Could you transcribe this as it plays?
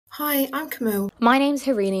Hi, I'm Camille. My name's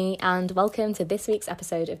Harini, and welcome to this week's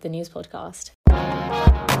episode of the News Podcast.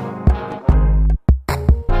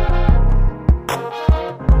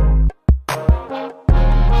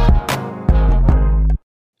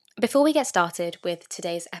 Before we get started with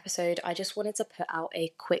today's episode, I just wanted to put out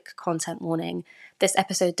a quick content warning. This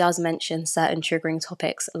episode does mention certain triggering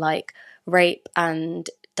topics like rape and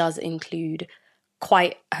does include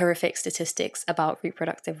quite horrific statistics about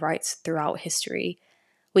reproductive rights throughout history.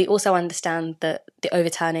 We also understand that the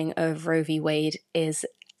overturning of Roe v. Wade is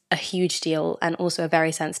a huge deal and also a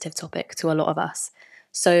very sensitive topic to a lot of us.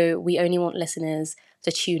 So we only want listeners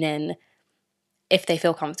to tune in if they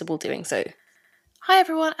feel comfortable doing so. Hi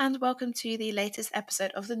everyone, and welcome to the latest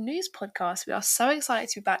episode of the News Podcast. We are so excited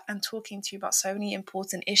to be back and talking to you about so many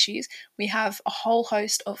important issues. We have a whole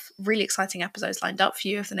host of really exciting episodes lined up for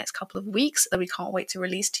you over the next couple of weeks that we can't wait to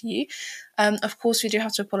release to you. Of course, we do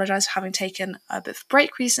have to apologise for having taken a bit of a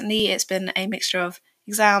break recently. It's been a mixture of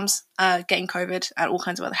exams, getting COVID, and all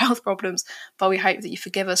kinds of other health problems, but we hope that you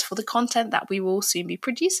forgive us for the content that we will soon be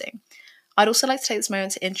producing. I'd also like to take this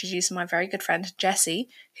moment to introduce my very good friend Jessie,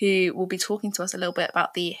 who will be talking to us a little bit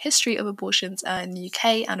about the history of abortions in the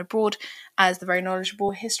UK and abroad as the very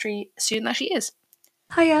knowledgeable history student that she is.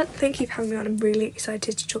 Hiya, thank you for having me on. I'm really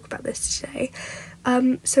excited to talk about this today.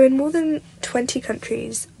 So in more than 20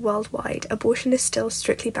 countries worldwide, abortion is still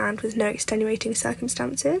strictly banned with no extenuating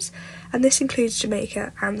circumstances, and this includes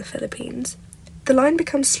Jamaica and the Philippines. The line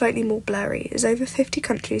becomes slightly more blurry as over 50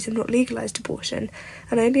 countries have not legalised abortion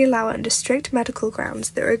and only allow it under strict medical grounds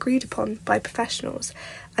that are agreed upon by professionals,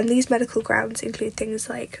 and these medical grounds include things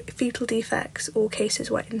like fetal defects or cases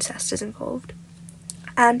where incest is involved.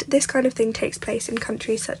 And this kind of thing takes place in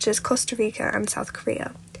countries such as Costa Rica and South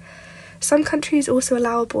Korea. Some countries also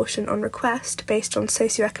allow abortion on request based on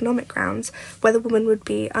socioeconomic grounds, where the woman would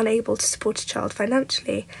be unable to support a child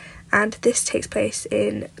financially, and this takes place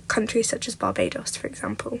in countries such as Barbados, for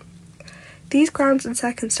example. These grounds and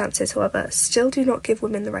circumstances, however, still do not give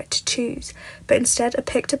women the right to choose, but instead are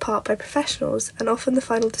picked apart by professionals, and often the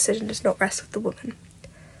final decision does not rest with the woman.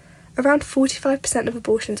 Around 45% of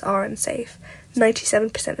abortions are unsafe,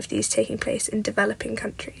 97% of these taking place in developing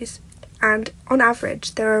countries, and on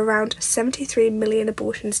average there are around 73 million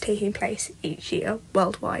abortions taking place each year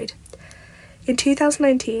worldwide. In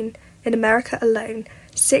 2019, in America alone,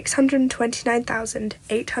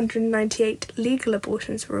 629,898 legal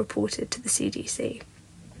abortions were reported to the CDC.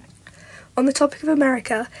 On the topic of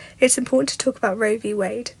America, it's important to talk about Roe v.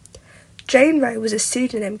 Wade. Jane Roe was a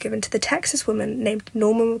pseudonym given to the Texas woman named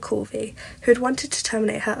Norma McCorvey, who had wanted to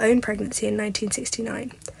terminate her own pregnancy in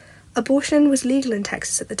 1969. Abortion was legal in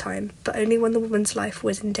Texas at the time, but only when the woman's life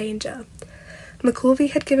was in danger. McCorvey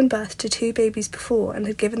had given birth to 2 babies before and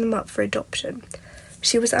had given them up for adoption.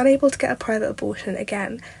 She was unable to get a private abortion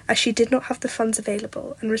again, as she did not have the funds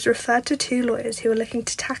available, and was referred to 2 lawyers who were looking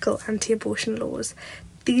to tackle anti-abortion laws,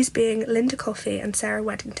 these being Linda Coffey and Sarah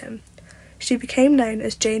Weddington. She became known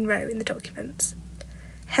as Jane Roe in the documents.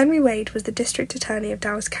 Henry Wade was the district attorney of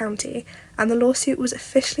Dallas County, and the lawsuit was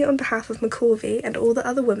officially on behalf of McCorvey and all the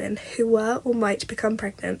other women who were or might become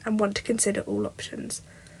pregnant and want to consider all options.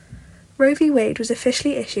 Roe v. Wade was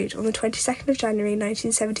officially issued on the 22nd of January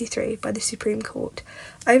 1973 by the Supreme Court,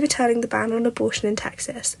 overturning the ban on abortion in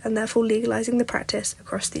Texas and therefore legalising the practice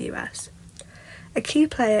across the US. A key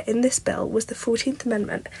player in this bill was the 14th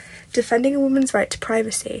Amendment, defending a woman's right to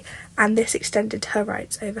privacy, and this extended to her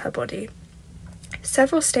rights over her body.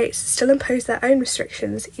 Several states still impose their own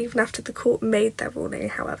restrictions even after the court made their ruling,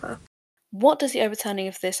 however. What does the overturning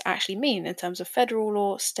of this actually mean in terms of federal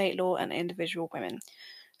law, state law, and individual women?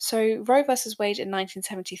 So Roe v. Wade in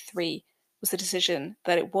 1973 was the decision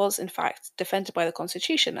that it was, in fact, defended by the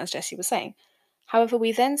Constitution, as Jessie was saying. However,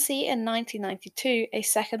 we then see in 1992 a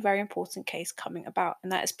second very important case coming about,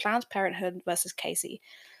 and that is Planned Parenthood versus Casey.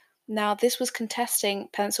 Now, this was contesting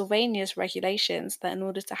Pennsylvania's regulations that in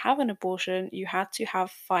order to have an abortion, you had to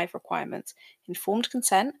have 5 requirements: informed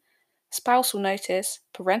consent, spousal notice,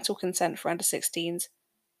 parental consent for under 16s,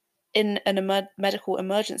 in a medical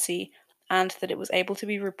emergency, and that it was able to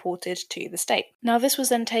be reported to the state. Now, this was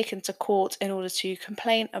then taken to court in order to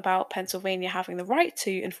complain about Pennsylvania having the right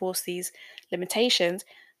to enforce these limitations,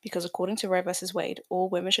 because according to Roe v. Wade, all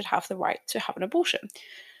women should have the right to have an abortion.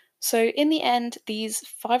 So in the end, these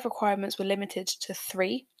 5 requirements were limited to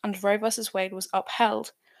 3, and Roe v. Wade was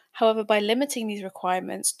upheld. However, by limiting these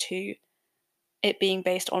requirements to it being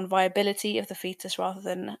based on viability of the fetus rather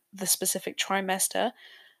than the specific trimester,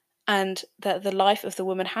 and that the life of the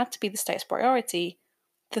woman had to be the state's priority,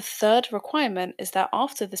 the third requirement is that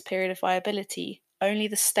after this period of viability, only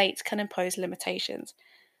the state can impose limitations.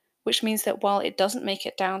 which means that while it doesn't make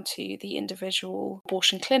it down to the individual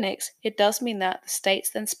abortion clinics, it does mean that the states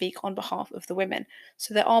then speak on behalf of the women.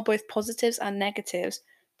 So there are both positives and negatives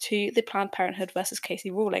to the Planned Parenthood versus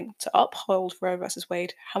Casey ruling to uphold Roe versus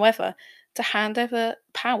Wade, however, to hand over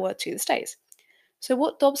power to the states. So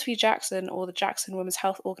what Dobbs v. Jackson, or the Jackson Women's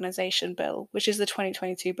Health Organization bill, which is the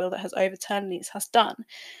 2022 bill that has overturned these, has done,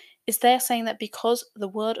 is they're saying that because the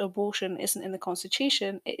word abortion isn't in the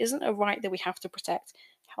Constitution, it isn't a right that we have to protect.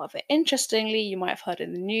 However, interestingly, you might have heard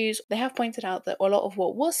in the news, they have pointed out that a lot of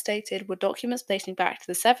what was stated were documents dating back to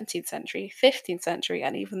the 17th century, 15th century,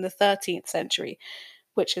 and even the 13th century,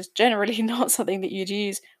 which is generally not something that you'd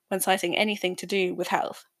use when citing anything to do with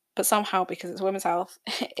health. But somehow, because it's women's health,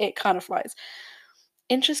 it kind of flies.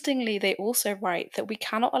 Interestingly, they also write that we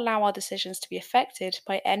cannot allow our decisions to be affected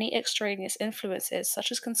by any extraneous influences,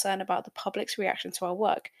 such as concern about the public's reaction to our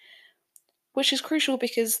work, which is crucial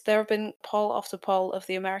because there have been poll after poll of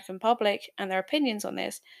the American public and their opinions on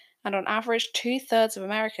this, and on average, 2/3 of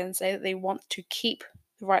Americans say that they want to keep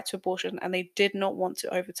the right to abortion and they did not want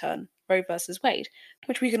to overturn Roe versus Wade,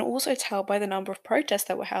 which we can also tell by the number of protests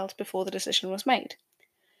that were held before the decision was made.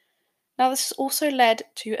 Now, this has also led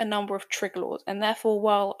to a number of trigger laws, and therefore,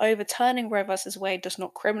 while overturning Roe versus Wade does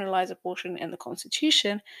not criminalize abortion in the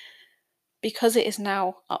Constitution, because it is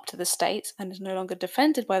now up to the states and is no longer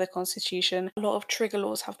defended by the Constitution, a lot of trigger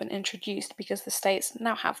laws have been introduced because the states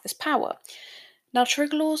now have this power. Now,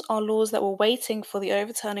 trigger laws are laws that were waiting for the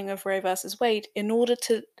overturning of Roe versus Wade in order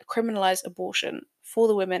to criminalize abortion for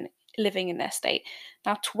the women living in their state.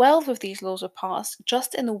 Now, 12 of these laws were passed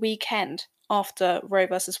just in the weekend after Roe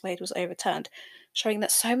versus Wade was overturned, showing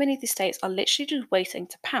that so many of the states are literally just waiting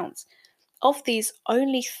to pounce. Of these,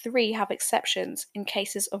 only 3 have exceptions in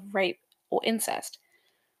cases of rape or incest.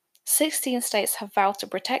 16 states have vowed to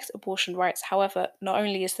protect abortion rights. However, not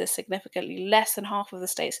only is this significantly less than half of the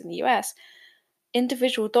states in the US,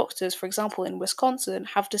 individual doctors, for example in Wisconsin,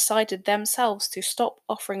 have decided themselves to stop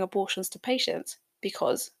offering abortions to patients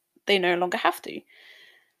because they no longer have to.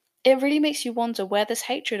 It really makes you wonder where this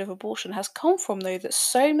hatred of abortion has come from, though, that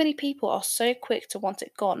so many people are so quick to want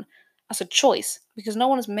it gone as a choice, because no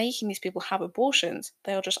one is making these people have abortions.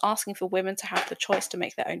 They are just asking for women to have the choice to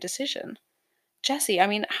make their own decision. Jessie,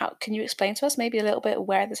 how can you explain to us maybe a little bit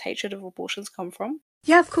where this hatred of abortions come from?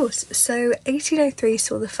 Yeah, of course. So 1803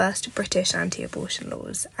 saw the first British anti-abortion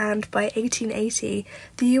laws, and by 1880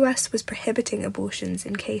 the US was prohibiting abortions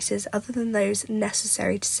in cases other than those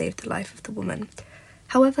necessary to save the life of the woman.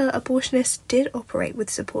 However, abortionists did operate with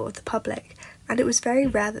support of the public, and it was very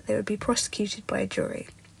rare that they would be prosecuted by a jury.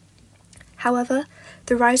 However,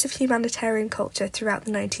 the rise of humanitarian culture throughout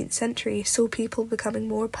the 19th century saw people becoming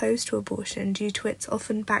more opposed to abortion due to its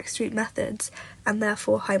often backstreet methods and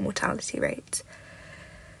therefore high mortality rates.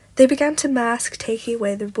 They began to mask taking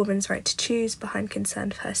away the woman's right to choose behind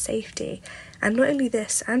concern for her safety, and not only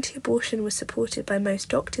this, anti-abortion was supported by most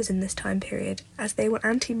doctors in this time period, as they were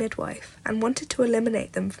anti-midwife and wanted to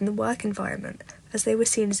eliminate them from the work environment, as they were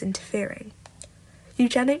seen as interfering.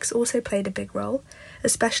 Eugenics also played a big role,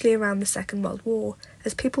 especially around the Second World War,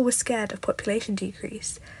 as people were scared of population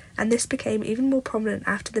decrease, and this became even more prominent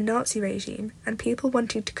after the Nazi regime and people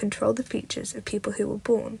wanting to control the features of people who were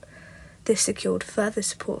born. This secured further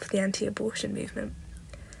support for the anti-abortion movement.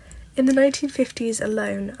 In the 1950s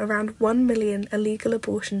alone, around 1 million illegal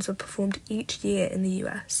abortions were performed each year in the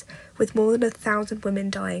US, with more than 1,000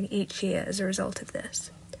 women dying each year as a result of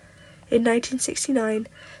this. In 1969,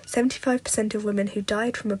 75% of women who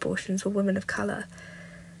died from abortions were women of colour,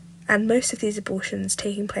 and most of these abortions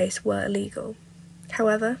taking place were illegal.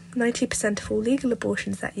 However, 90% of all legal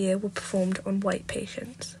abortions that year were performed on white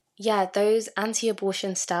patients. Yeah, those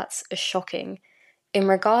anti-abortion stats are shocking. In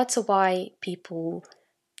regard to why people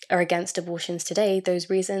are against abortions today,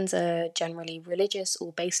 those reasons are generally religious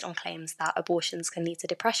or based on claims that abortions can lead to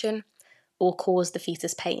depression or cause the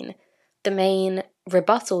fetus pain. The main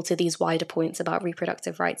rebuttal to these wider points about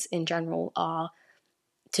reproductive rights in general are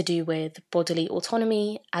to do with bodily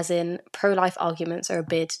autonomy, as in pro-life arguments are a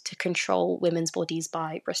bid to control women's bodies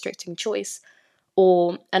by restricting choice.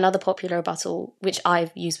 Or another popular rebuttal, which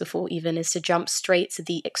I've used before even, is to jump straight to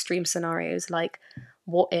the extreme scenarios like,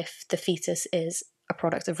 what if the fetus is a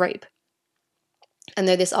product of rape? And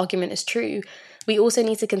though this argument is true, we also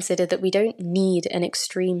need to consider that we don't need an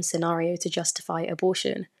extreme scenario to justify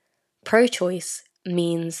abortion. Pro-choice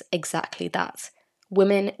means exactly that.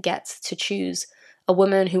 Women get to choose. A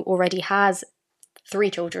woman who already has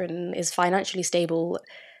 3 children, is financially stable,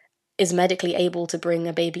 is medically able to bring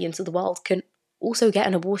a baby into the world, can also get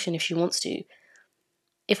an abortion if she wants to.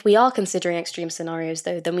 If we are considering extreme scenarios,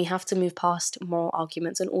 though, then we have to move past moral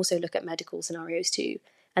arguments and also look at medical scenarios too.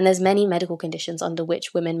 And there's many medical conditions under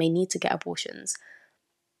which women may need to get abortions.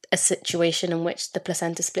 A situation in which the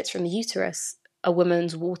placenta splits from the uterus, a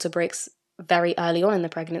woman's water breaks very early on in the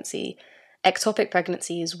pregnancy, ectopic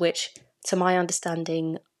pregnancies, which, to my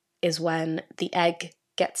understanding, is when the egg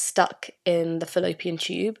gets stuck in the fallopian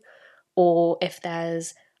tube, or if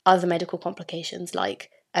there's other medical complications like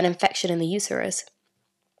an infection in the uterus,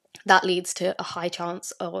 that leads to a high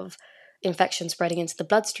chance of infection spreading into the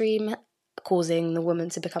bloodstream, causing the woman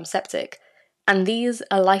to become septic. And these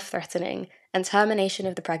are life-threatening, and termination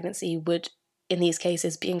of the pregnancy would, in these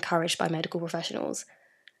cases, be encouraged by medical professionals.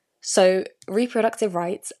 So reproductive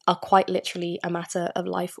rights are quite literally a matter of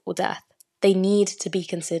life or death. They need to be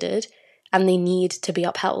considered, and they need to be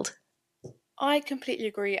upheld. I completely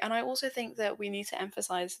agree, and I also think that we need to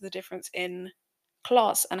emphasize the difference in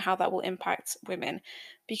class and how that will impact women,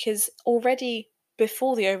 because already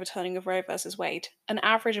before the overturning of Roe versus Wade, an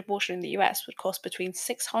average abortion in the US would cost between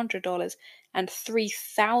 $600 and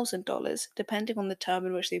 $3,000, depending on the term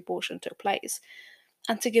in which the abortion took place.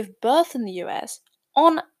 And to give birth in the US,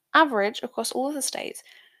 on average across all of the states,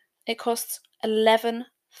 it costs $11,000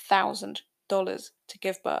 to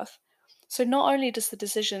give birth. So not only does the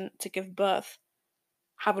decision to give birth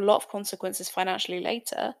have a lot of consequences financially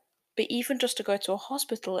later, but even just to go to a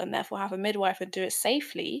hospital and therefore have a midwife and do it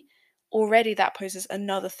safely, already that poses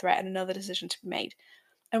another threat and another decision to be made.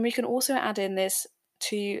 And we can also add in this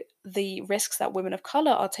to the risks that women of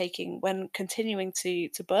colour are taking when continuing to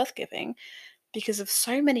birth giving, because of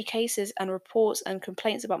so many cases and reports and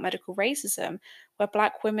complaints about medical racism where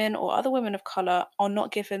Black women or other women of colour are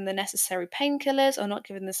not given the necessary painkillers, are not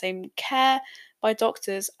given the same care by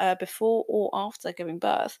doctors before or after giving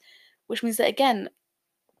birth, which means that, again,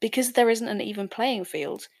 because there isn't an even playing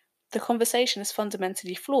field, the conversation is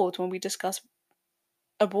fundamentally flawed when we discuss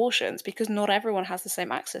abortions, because not everyone has the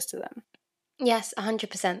same access to them. Yes,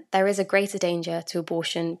 100%. There is a greater danger to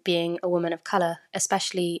abortion being a woman of colour,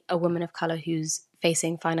 especially a woman of colour who's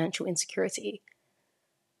facing financial insecurity.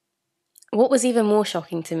 What was even more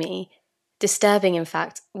shocking to me, disturbing in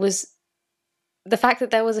fact, was the fact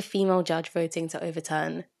that there was a female judge voting to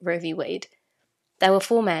overturn Roe v. Wade. There were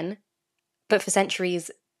 4 men, but for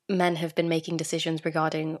centuries, men have been making decisions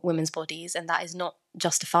regarding women's bodies, and that is not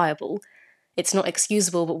justifiable. It's not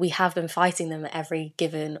excusable, but we have been fighting them at every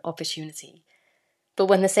given opportunity. But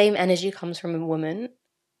when the same energy comes from a woman,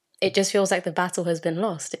 it just feels like the battle has been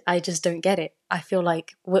lost. I just don't get it. I feel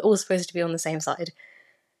like we're all supposed to be on the same side.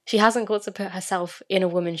 She hasn't got to put herself in a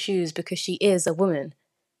woman's shoes because she is a woman.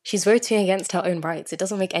 She's voting against her own rights. It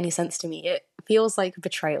doesn't make any sense to me. It feels like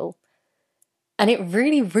betrayal. And it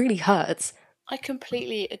really, really hurts. I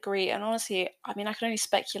completely agree, and honestly, I mean, I can only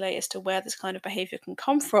speculate as to where this kind of behaviour can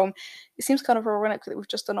come from. It seems kind of ironic that we've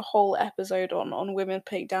just done a whole episode on women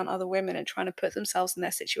putting down other women and trying to put themselves in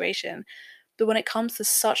their situation. But when it comes to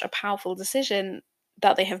such a powerful decision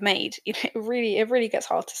that they have made, it really gets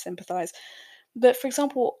hard to sympathise. But for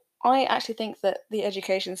example, I actually think that the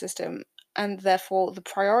education system and therefore the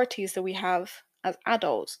priorities that we have as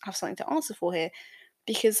adults have something to answer for here.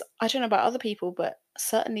 Because I don't know about other people, but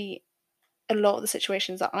certainly a lot of the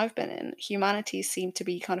situations that I've been in, humanities seem to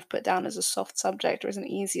be kind of put down as a soft subject or as an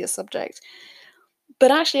easier subject.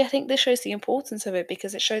 But actually, I think this shows the importance of it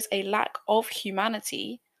because it shows a lack of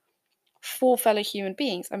humanity for fellow human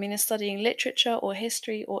beings. I mean, in studying literature or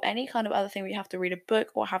history or any kind of other thing where you have to read a book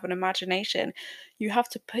or have an imagination, you have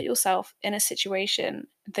to put yourself in a situation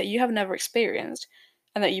that you have never experienced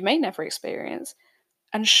and that you may never experience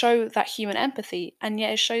and show that human empathy. And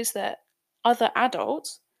yet it shows that other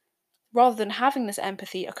adults, rather than having this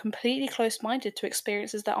empathy, are completely close-minded to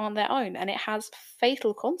experiences that aren't their own, and it has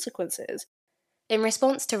fatal consequences. In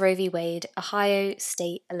response to Roe v. Wade, Ohio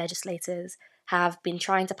state legislators have been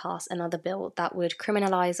trying to pass another bill that would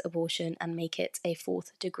criminalise abortion and make it a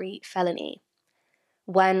 4th-degree felony.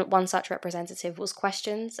 When one such representative was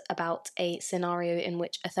questioned about a scenario in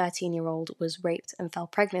which a 13-year-old was raped and fell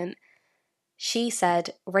pregnant, she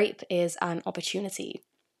said rape is an opportunity,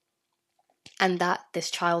 and that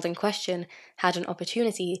this child in question had an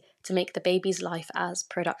opportunity to make the baby's life as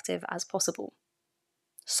productive as possible.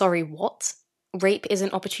 Sorry, what? Rape is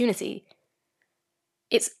an opportunity.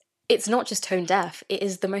 It's not just tone deaf, it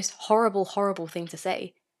is the most horrible, horrible thing to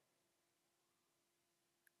say.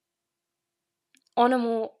 On a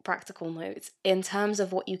more practical note, in terms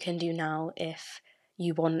of what you can do now if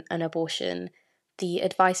you want an abortion, the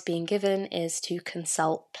advice being given is to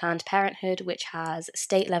consult Planned Parenthood, which has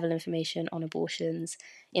state-level information on abortions,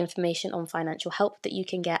 information on financial help that you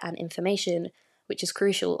can get, and information, which is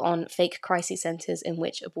crucial, on fake crisis centres in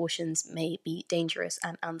which abortions may be dangerous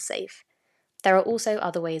and unsafe. There are also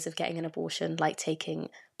other ways of getting an abortion, like taking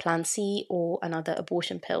Plan C or another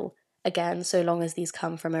abortion pill, again, so long as these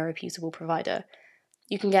come from a reputable provider.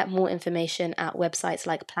 You can get more information at websites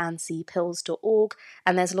like plancpills.org,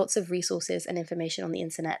 and there's lots of resources and information on the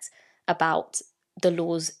internet about the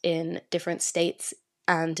laws in different states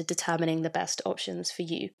and determining the best options for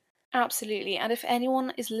you. Absolutely. And if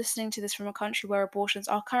anyone is listening to this from a country where abortions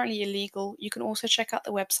are currently illegal, you can also check out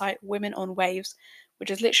the website Women on Waves, which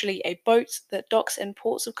is literally a boat that docks in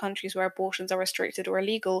ports of countries where abortions are restricted or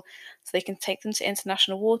illegal, so they can take them to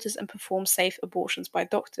international waters and perform safe abortions by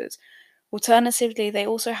doctors. Alternatively, they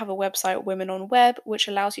also have a website, Women on Web, which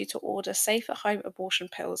allows you to order safe at-home abortion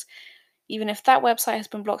pills. Even if that website has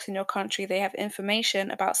been blocked in your country, they have information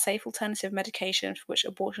about safe alternative medication for which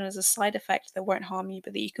abortion is a side effect that won't harm you,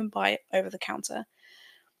 but that you can buy over the counter.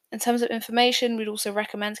 In terms of information, we'd also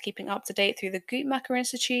recommend keeping up to date through the Guttmacher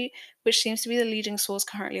Institute, which seems to be the leading source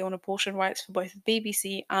currently on abortion rights for both the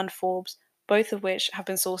BBC and Forbes, both of which have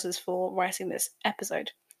been sources for writing this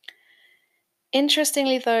episode.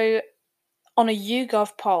 Interestingly, though, on a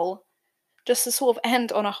YouGov poll, just to sort of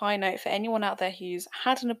end on a high note for anyone out there who's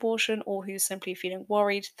had an abortion or who's simply feeling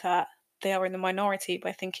worried that they are in the minority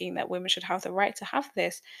by thinking that women should have the right to have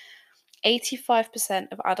this,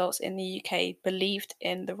 85% of adults in the UK believed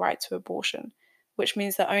in the right to abortion, which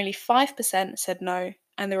means that only 5% said no,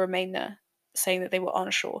 and the remainder saying that they were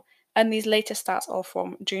unsure. And these latest stats are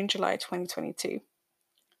from June-July 2022.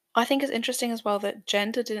 I think it's interesting as well that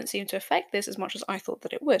gender didn't seem to affect this as much as I thought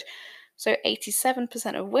that it would. So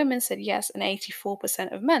 87% of women said yes and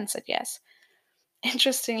 84% of men said yes.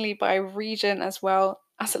 Interestingly, by region as well,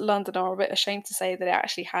 as London are a bit ashamed to say that it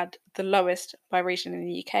actually had the lowest by region in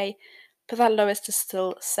the UK, but that lowest is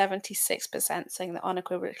still 76% saying that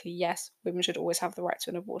unequivocally yes, women should always have the right to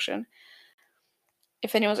an abortion.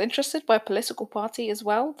 If anyone's interested, by political party as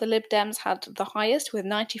well, the Lib Dems had the highest with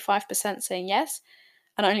 95% saying yes,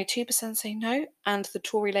 and only 2% say no, and the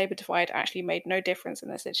Tory-Labour divide actually made no difference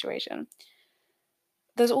in this situation.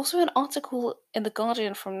 There's also an article in The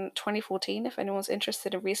Guardian from 2014, if anyone's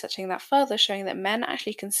interested in researching that further, showing that men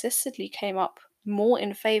actually consistently came up more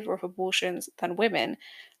in favour of abortions than women,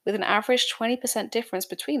 with an average 20% difference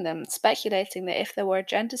between them, speculating that if there were a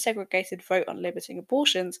gender-segregated vote on limiting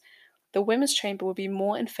abortions, the women's chamber would be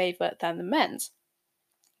more in favour than the men's.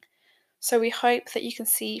 So we hope that you can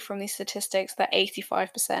see from these statistics that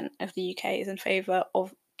 85% of the UK is in favour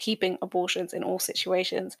of keeping abortions in all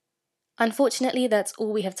situations. Unfortunately, that's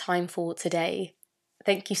all we have time for today.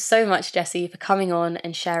 Thank you so much, Jessie, for coming on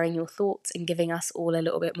and sharing your thoughts and giving us all a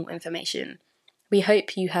little bit more information. We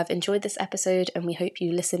hope you have enjoyed this episode, and we hope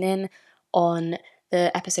you listen in on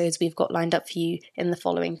the episodes we've got lined up for you in the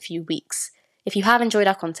following few weeks. If you have enjoyed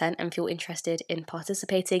our content and feel interested in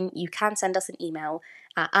participating, you can send us an email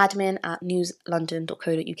at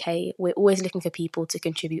admin@newslondon.co.uk. We're always looking for people to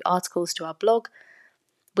contribute articles to our blog,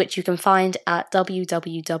 which you can find at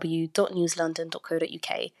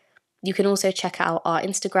www.newslondon.co.uk. You can also check out our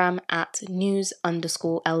Instagram at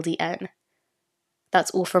news_LDN.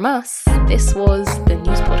 That's all from us. This was the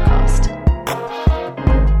News Podcast.